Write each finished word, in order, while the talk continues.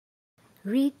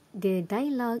Read the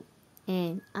dialogue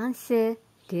and answer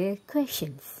the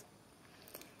questions.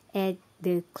 At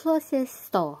the closest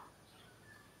store.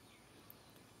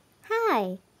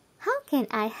 Hi, how can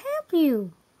I help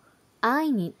you?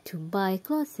 I need to buy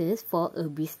clothes for a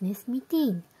business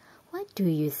meeting. What do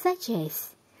you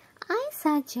suggest? I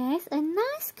suggest a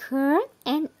nice skirt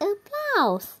and a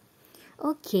blouse.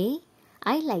 Okay,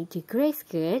 I like the gray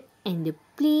skirt and the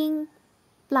plain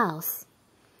blouse.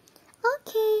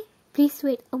 Okay, please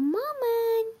wait a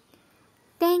moment.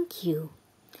 Thank you.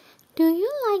 Do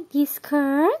you like this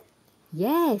skirt?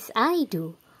 Yes, I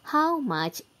do. How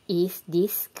much is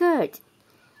this skirt?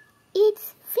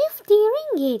 It's 50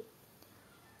 ringgit.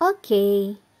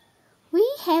 Okay. We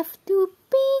have two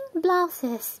pink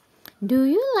blouses. Do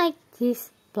you like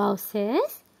these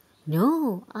blouses?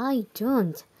 No, I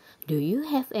don't. Do you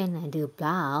have another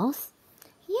blouse?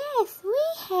 Yes, we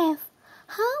have.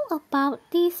 How about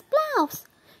this blouse?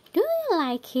 Do you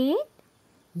like it?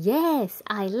 Yes,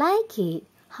 I like it.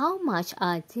 How much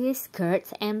are these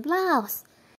skirts and blouse?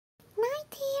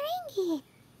 90 ringgit.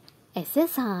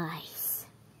 Exercise.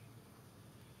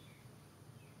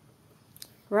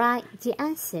 Write the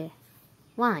answer.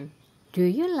 1. Do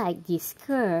you like this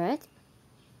skirt?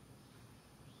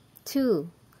 2.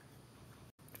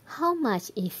 How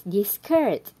much is this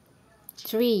skirt?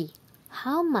 3.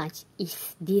 How much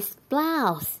is this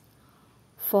blouse?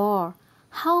 4.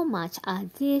 How much are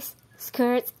these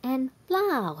skirts and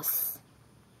blouse?